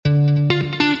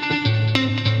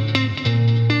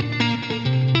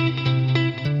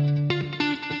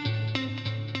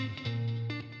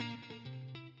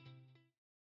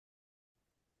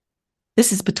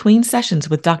This is Between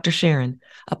Sessions with Dr. Sharon,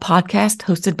 a podcast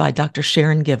hosted by Dr.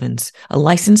 Sharon Givens, a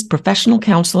licensed professional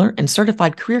counselor and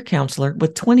certified career counselor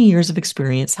with 20 years of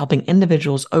experience helping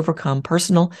individuals overcome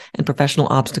personal and professional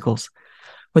obstacles.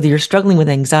 Whether you're struggling with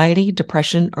anxiety,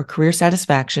 depression, or career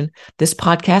satisfaction, this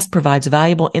podcast provides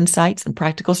valuable insights and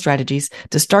practical strategies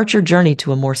to start your journey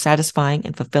to a more satisfying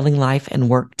and fulfilling life and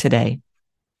work today.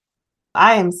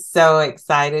 I am so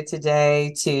excited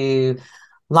today to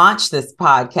launch this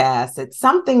podcast. It's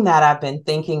something that I've been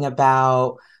thinking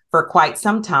about for quite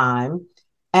some time,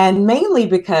 and mainly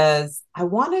because I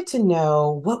wanted to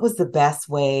know what was the best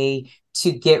way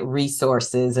to get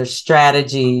resources or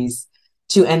strategies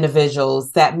to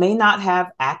individuals that may not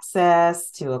have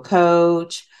access to a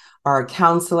coach or a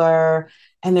counselor.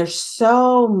 And there's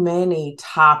so many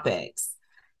topics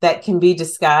that can be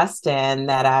discussed and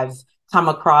that I've come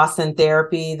across in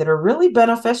therapy that are really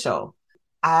beneficial.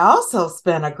 I also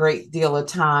spent a great deal of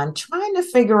time trying to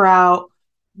figure out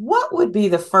what would be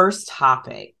the first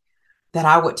topic that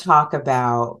I would talk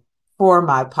about for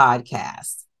my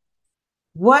podcast.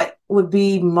 What would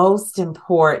be most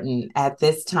important at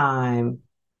this time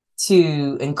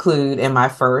to include in my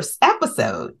first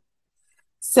episode?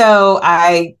 So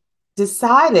I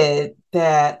decided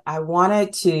that I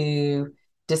wanted to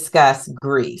discuss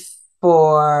grief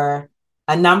for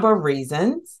a number of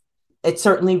reasons. It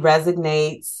certainly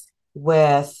resonates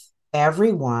with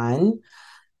everyone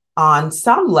on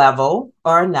some level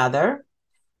or another.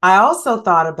 I also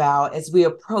thought about, as we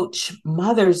approach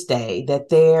Mother's Day, that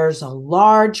there's a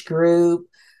large group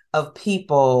of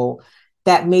people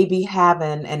that may be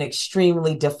having an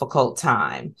extremely difficult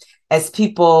time as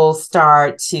people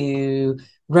start to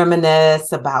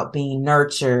reminisce about being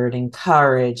nurtured,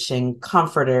 encouraged, and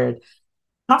comforted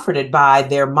by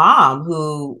their mom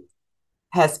who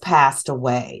has passed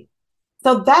away.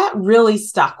 So that really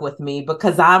stuck with me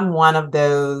because I'm one of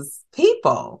those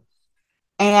people.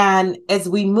 And as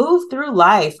we move through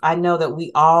life, I know that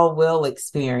we all will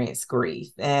experience grief.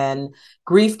 And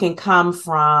grief can come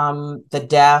from the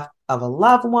death of a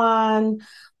loved one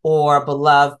or a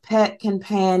beloved pet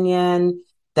companion,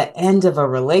 the end of a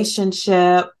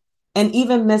relationship, and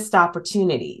even missed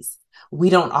opportunities. We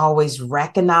don't always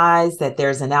recognize that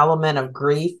there's an element of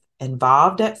grief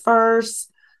involved at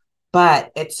first,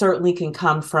 but it certainly can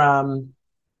come from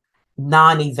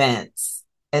non-events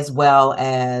as well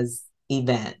as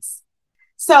events.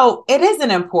 So it is an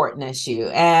important issue,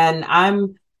 and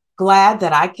I'm glad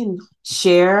that I can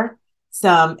share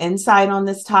some insight on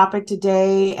this topic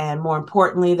today. And more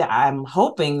importantly, that I'm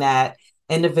hoping that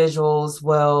individuals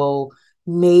will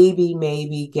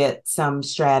maybe get some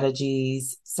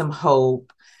strategies, some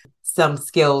hope, some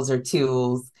skills or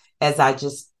tools as I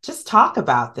just talk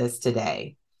about this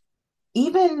today.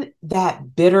 Even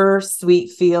that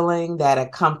bittersweet feeling that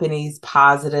accompanies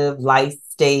positive life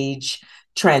stage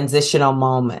transitional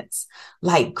moments,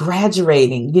 like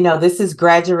graduating. This is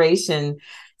graduation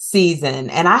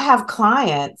season, and I have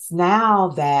clients now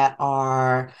that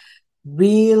are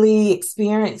really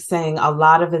experiencing a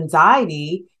lot of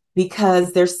anxiety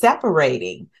because they're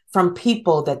separating from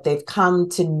people that they've come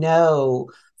to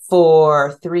know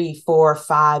for 3, 4,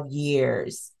 5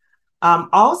 years.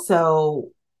 Also,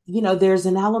 there's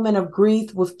an element of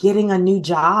grief with getting a new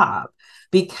job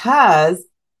because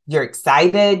you're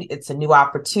excited, it's a new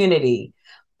opportunity.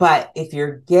 But if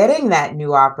you're getting that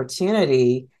new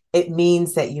opportunity, it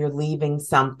means that you're leaving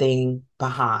something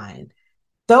behind.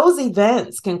 Those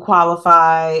events can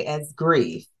qualify as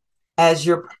grief, as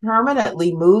you're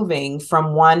permanently moving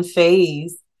from one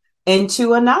phase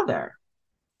into another.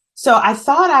 So I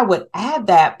thought I would add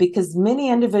that because many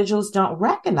individuals don't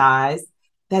recognize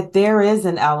that there is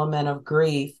an element of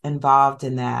grief involved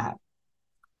in that.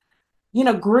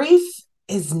 Grief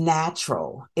is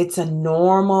natural. It's a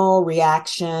normal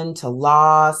reaction to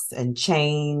loss and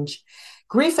change.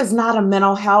 Grief is not a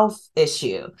mental health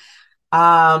issue.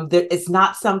 It's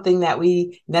not something that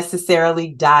we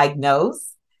necessarily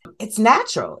diagnose. It's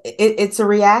natural. It's a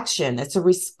reaction. It's a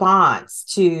response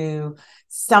to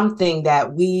something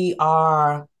that we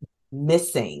are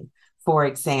missing, for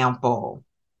example.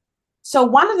 So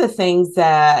one of the things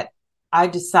that I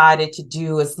decided to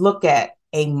do is look at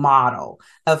a model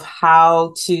of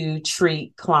how to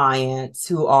treat clients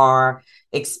who are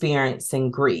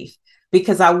experiencing grief.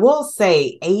 Because I will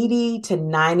say 80 to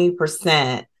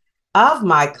 90% of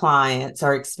my clients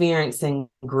are experiencing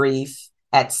grief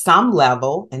at some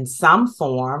level, in some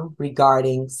form,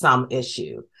 regarding some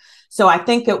issue. So I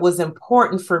think it was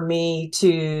important for me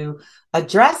to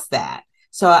address that.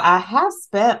 So I have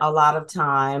spent a lot of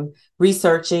time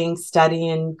researching,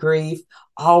 studying grief,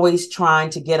 always trying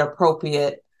to get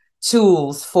appropriate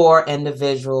tools for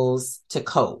individuals to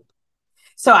cope.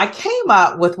 So I came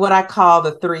up with what I call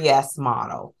the 3S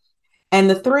model. And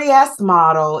the 3S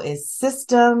model is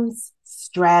systems,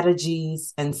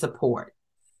 strategies, and support.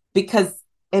 Because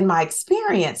in my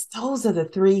experience, those are the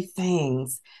three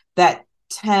things that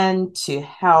tend to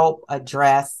help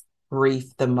address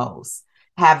grief the most.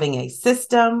 Having a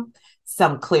system,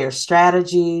 some clear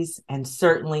strategies, and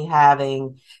certainly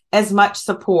having as much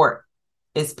support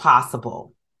as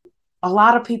possible. A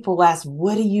lot of people ask,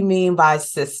 what do you mean by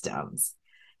systems?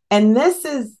 And this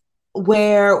is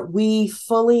where we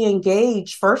fully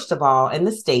engage, first of all, in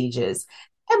the stages.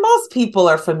 And most people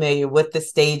are familiar with the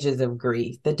stages of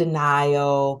grief: the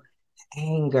denial,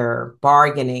 anger,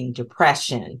 bargaining,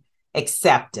 depression,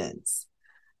 acceptance.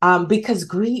 Because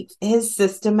grief is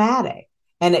systematic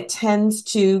and it tends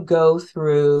to go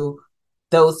through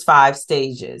those 5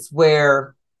 stages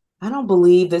where I don't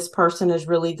believe this person is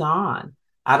really gone.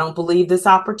 I don't believe this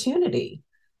opportunity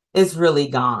is really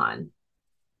gone.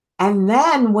 And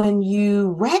then when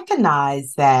you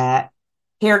recognize that,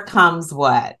 here comes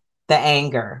what? The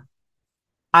anger.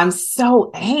 I'm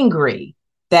so angry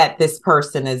that this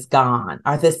person is gone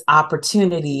or this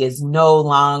opportunity is no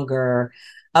longer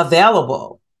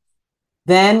available.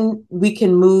 Then we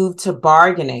can move to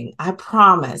bargaining. I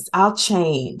promise I'll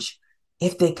change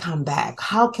if they come back.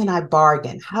 How can I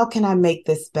bargain? How can I make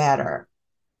this better?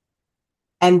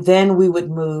 And then we would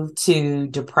move to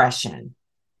depression.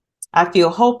 I feel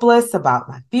hopeless about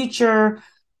my future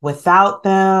without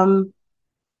them.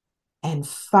 And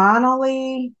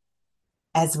finally,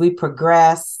 as we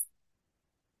progress,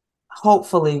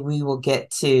 hopefully we will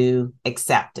get to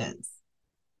acceptance.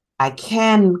 I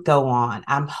can go on.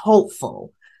 I'm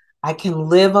hopeful. I can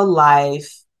live a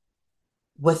life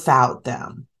without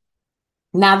them.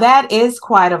 Now, that is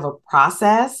quite of a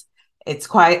process. It's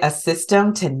quite a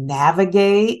system to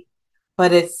navigate,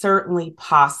 but it's certainly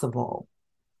possible.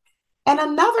 And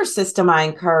another system I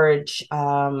encourage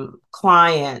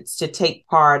clients to take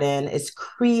part in is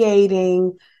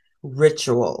creating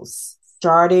rituals,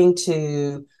 starting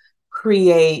to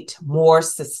create more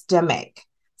systematic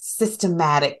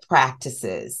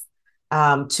practices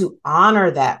to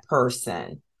honor that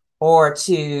person or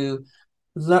to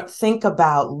think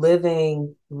about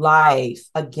living life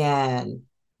again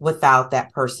without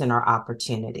that person or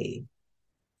opportunity.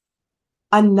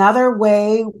 Another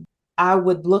way I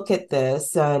would look at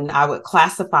this, and I would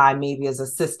classify maybe as a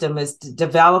system, is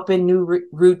developing new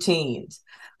routines.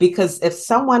 Because if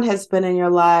someone has been in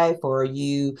your life or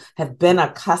you have been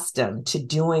accustomed to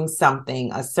doing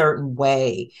something a certain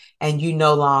way and you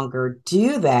no longer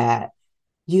do that,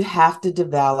 you have to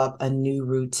develop a new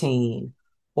routine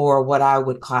or what I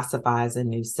would classify as a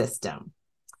new system.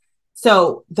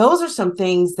 So those are some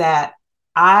things that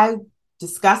I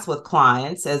discuss with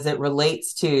clients as it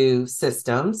relates to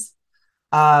systems.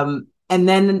 And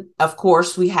then, of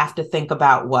course, we have to think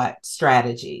about what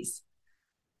strategies.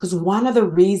 Because one of the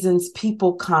reasons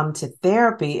people come to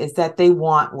therapy is that they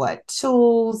want what?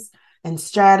 Tools and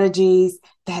strategies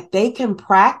that they can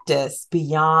practice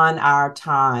beyond our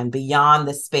time, beyond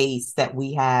the space that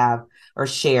we have or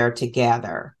share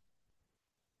together.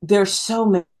 There's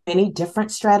so many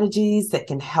different strategies that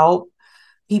can help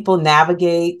people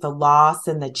navigate the loss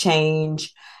and the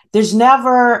change. There's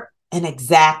never an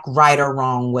exact right or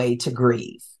wrong way to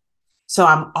grieve. So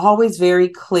I'm always very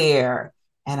clear,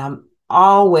 and I'm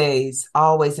always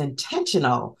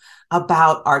intentional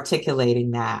about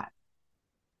articulating that.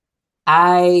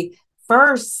 I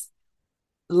first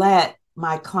let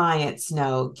my clients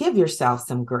know, give yourself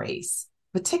some grace,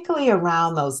 particularly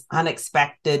around those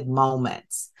unexpected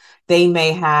moments. They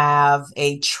may have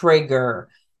a trigger.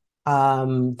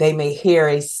 They may hear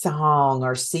a song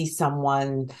or see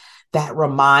someone that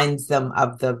reminds them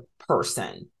of the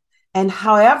person. And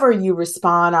however you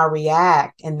respond or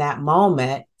react in that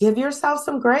moment, give yourself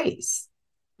some grace.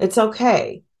 It's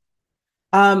okay.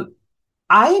 I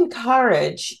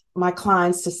encourage my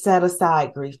clients to set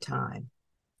aside grief time.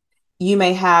 You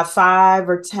may have 5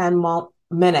 or 10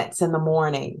 minutes in the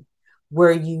morning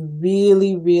where you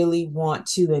really want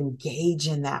to engage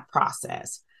in that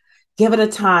process. Give it a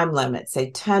time limit,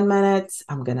 say 10 minutes.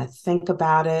 I'm going to think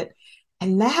about it.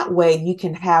 And that way you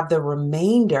can have the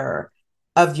remainder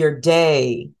of your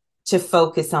day to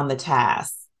focus on the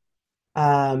tasks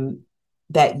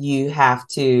that you have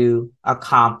to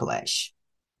accomplish.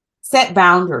 Set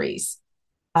boundaries,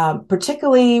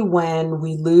 particularly when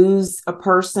we lose a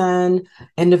person.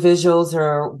 Individuals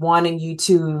are wanting you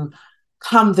to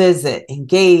come visit,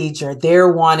 engage, or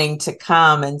they're wanting to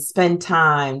come and spend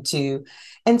time to,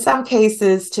 in some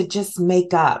cases, to just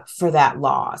make up for that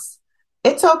loss.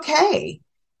 It's okay.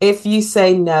 If you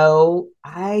say, no,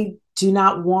 I do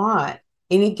not want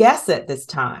any guests at this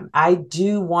time. I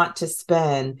do want to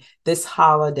spend this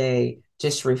holiday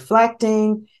just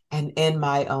reflecting and in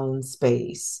my own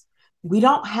space. We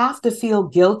don't have to feel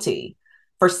guilty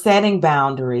for setting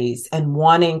boundaries and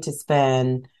wanting to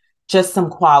spend just some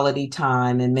quality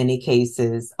time, in many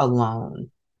cases, alone.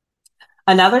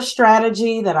 Another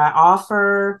strategy that I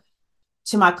offer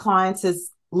to my clients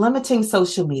is limiting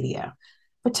social media,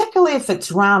 particularly if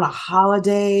it's around a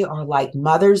holiday or like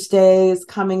Mother's Day is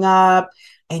coming up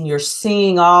and you're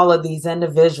seeing all of these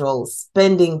individuals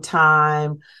spending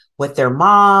time with their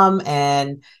mom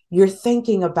and you're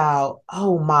thinking about,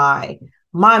 oh my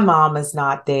mom is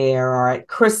not there. Or at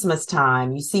Christmas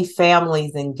time, you see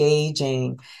families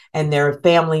engaging and there are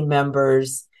family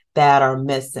members that are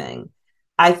missing.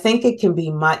 I think it can be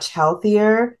much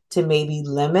healthier to maybe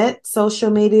limit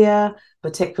social media,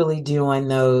 particularly during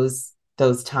those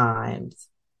times.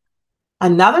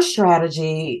 Another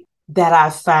strategy that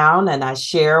I've found and I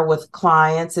share with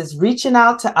clients is reaching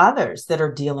out to others that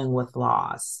are dealing with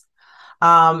loss,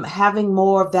 having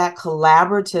more of that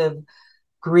collaborative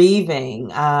grieving.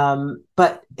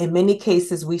 But in many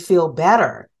cases, we feel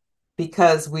better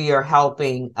because we are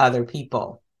helping other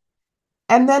people.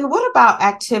 And then what about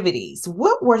activities?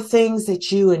 What were things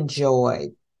that you enjoyed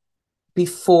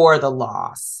before the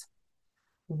loss?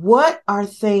 What are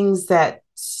things that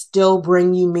still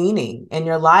bring you meaning in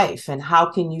your life? And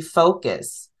how can you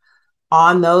focus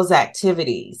on those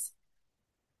activities?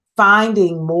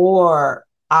 Finding more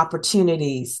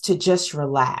opportunities to just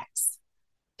relax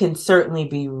can certainly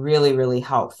be really, really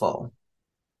helpful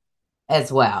as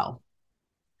well.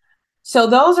 So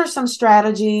those are some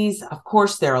strategies. Of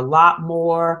course, there are a lot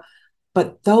more,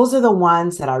 but those are the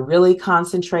ones that I really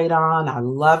concentrate on. I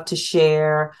love to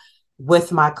share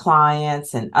with my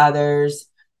clients and others.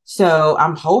 So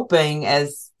I'm hoping,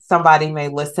 as somebody may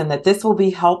listen, that this will be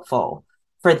helpful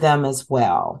for them as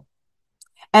well.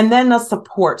 And then a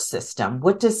support system.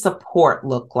 What does support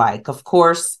look like? Of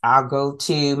course, I'll go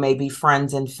to maybe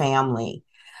friends and family.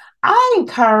 I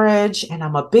encourage, and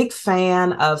I'm a big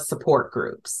fan of support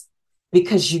groups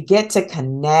because you get to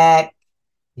connect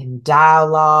and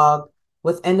dialogue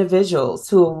with individuals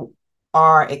who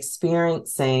are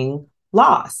experiencing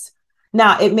loss.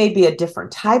 Now, it may be a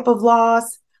different type of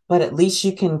loss, but at least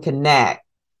you can connect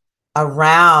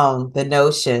around the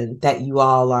notion that you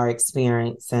all are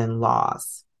experiencing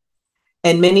loss.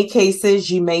 In many cases,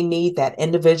 you may need that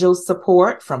individual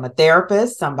support from a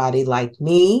therapist, somebody like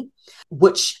me,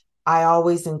 which I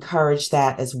always encourage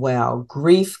that as well.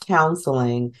 Grief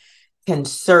counseling can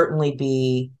certainly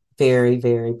be very,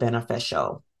 very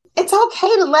beneficial. It's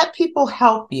okay to let people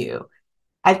help you.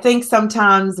 I think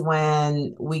sometimes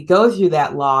when we go through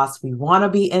that loss, we want to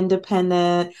be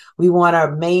independent. We want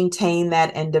to maintain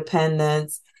that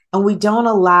independence, and we don't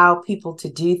allow people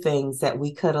to do things that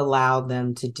we could allow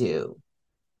them to do.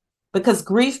 Because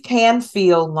grief can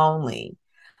feel lonely,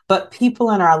 but people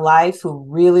in our life who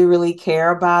really, really care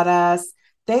about us,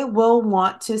 they will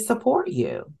want to support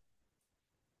you.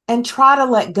 And try to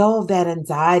let go of that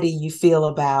anxiety you feel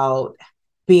about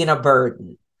being a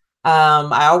burden.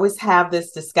 I always have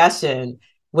this discussion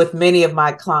with many of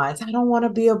my clients. I don't want to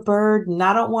be a burden.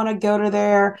 I don't want to go to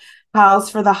their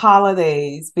house for the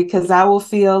holidays because I will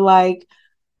feel like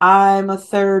I'm a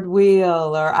third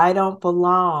wheel or I don't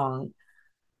belong.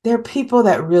 There are people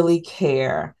that really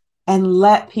care, and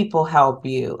let people help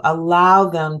you.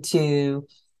 Allow them to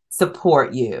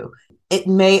support you. It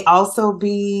may also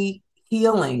be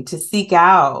healing to seek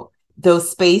out those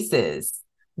spaces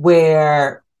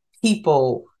where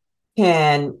people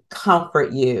can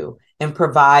comfort you and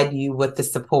provide you with the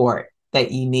support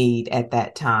that you need at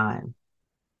that time.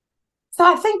 So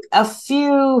I think a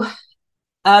few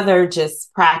other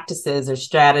just practices or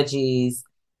strategies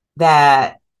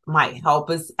that might help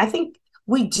us. I think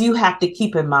we do have to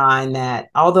keep in mind that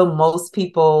although most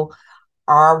people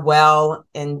are well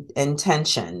in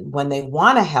intention when they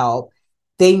want to help,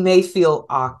 they may feel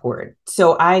awkward.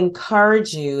 So I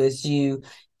encourage you, as you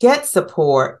get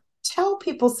support, tell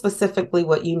people specifically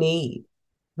what you need.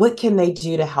 What can they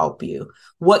do to help you?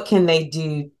 What can they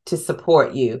do to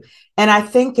support you? And I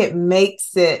think it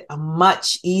makes it a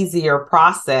much easier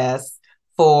process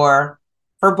for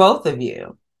both of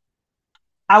you.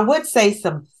 I would say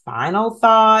some final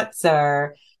thoughts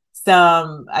or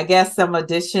some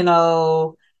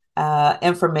additional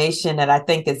information that I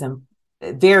think is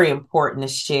very important to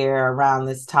share around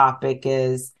this topic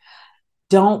is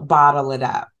don't bottle it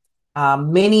up.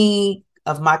 Many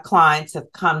of my clients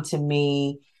have come to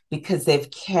me because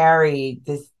they've carried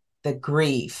the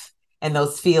grief and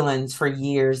those feelings for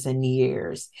years and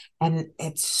years. And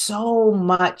it's so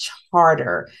much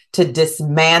harder to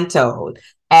dismantle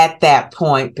at that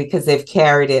point because they've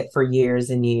carried it for years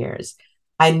and years.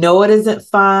 I know it isn't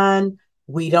fun.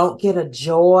 We don't get a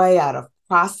joy out of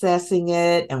processing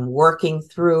it and working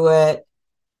through it.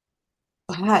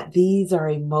 But these are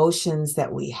emotions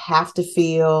that we have to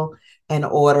feel in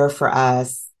order for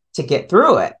us to get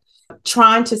through it.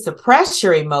 Trying to suppress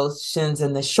your emotions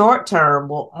in the short term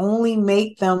will only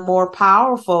make them more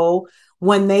powerful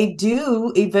when they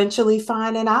do eventually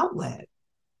find an outlet.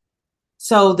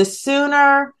 So the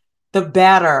sooner, the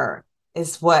better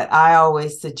is what I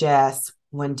always suggest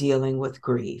when dealing with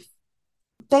grief.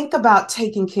 Think about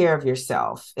taking care of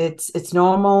yourself. It's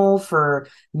normal for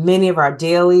many of our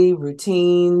daily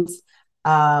routines,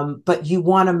 but you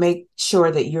want to make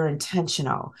sure that you're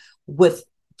intentional with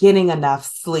getting enough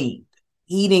sleep,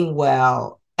 eating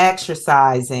well,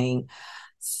 exercising,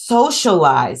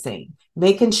 socializing,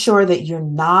 making sure that you're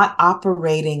not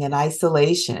operating in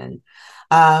isolation,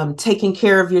 taking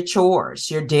care of your chores,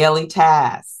 your daily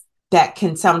tasks that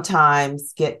can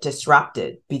sometimes get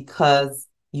disrupted because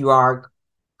you are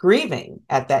grieving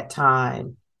at that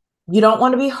time. You don't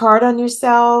want to be hard on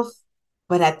yourself,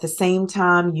 but at the same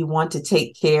time, you want to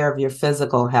take care of your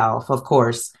physical health, of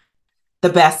course, the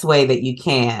best way that you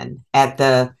can. At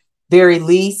the very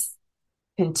least,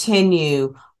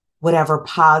 continue whatever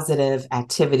positive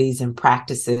activities and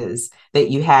practices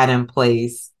that you had in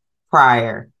place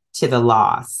prior to the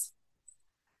loss.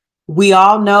 We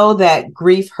all know that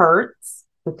grief hurts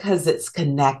because it's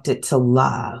connected to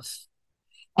love.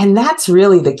 And that's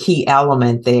really the key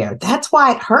element there. That's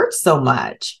why it hurts so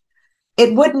much.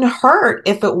 It wouldn't hurt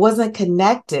if it wasn't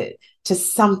connected to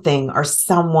something or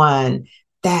someone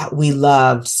that we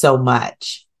loved so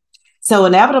much. So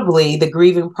inevitably, the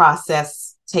grieving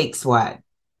process takes what?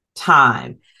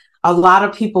 Time. A lot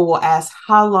of people will ask,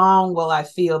 how long will I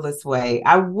feel this way?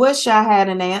 I wish I had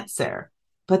an answer,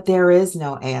 but there is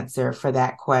no answer for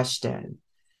that question.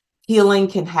 Healing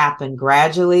can happen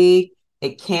gradually.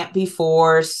 It can't be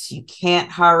forced. You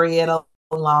can't hurry it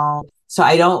along. So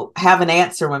I don't have an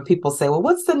answer when people say, well,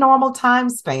 what's the normal time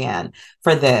span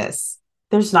for this?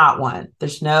 There's not one.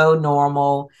 There's no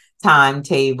normal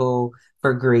timetable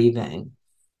for grieving.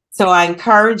 So I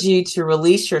encourage you to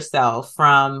release yourself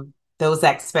from those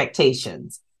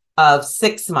expectations of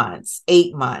 6 months,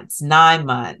 8 months, 9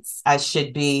 months. I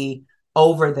should be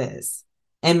over this.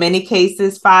 In many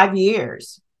cases, 5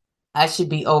 years. I should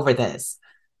be over this.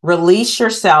 Release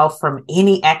yourself from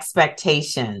any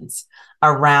expectations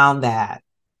around that.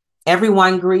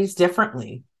 Everyone grieves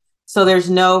differently. So there's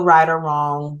no right or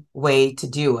wrong way to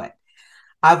do it.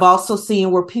 I've also seen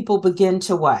where people begin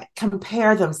to what?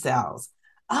 Compare themselves.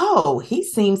 Oh, he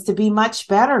seems to be much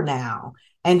better now.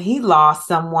 And he lost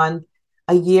someone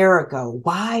a year ago.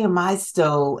 Why am I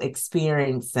still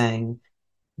experiencing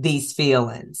these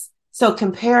feelings? So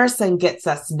comparison gets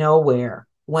us nowhere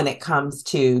when it comes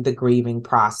to the grieving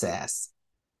process.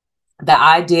 The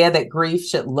idea that grief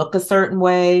should look a certain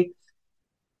way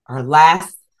or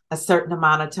last a certain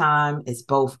amount of time is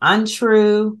both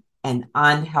untrue and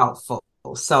unhelpful.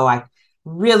 So I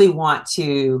really want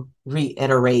to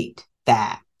reiterate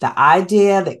that. The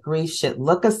idea that grief should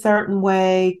look a certain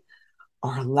way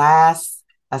or last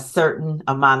a certain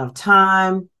amount of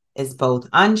time is both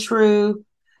untrue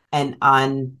and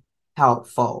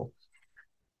unhelpful.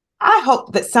 I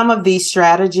hope that some of these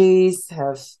strategies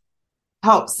have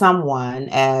helped someone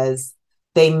as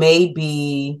they may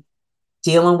be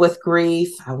dealing with grief.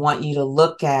 I want you to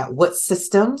look at what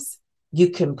systems you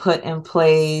can put in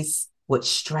place, what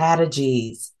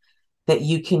strategies that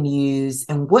you can use,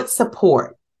 and what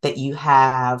support that you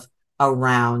have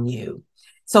around you.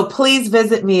 So please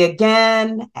visit me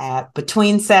again at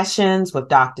Between Sessions with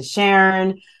Dr.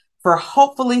 Sharon for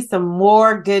hopefully some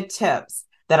more good tips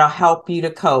that'll help you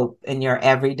to cope in your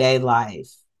everyday life.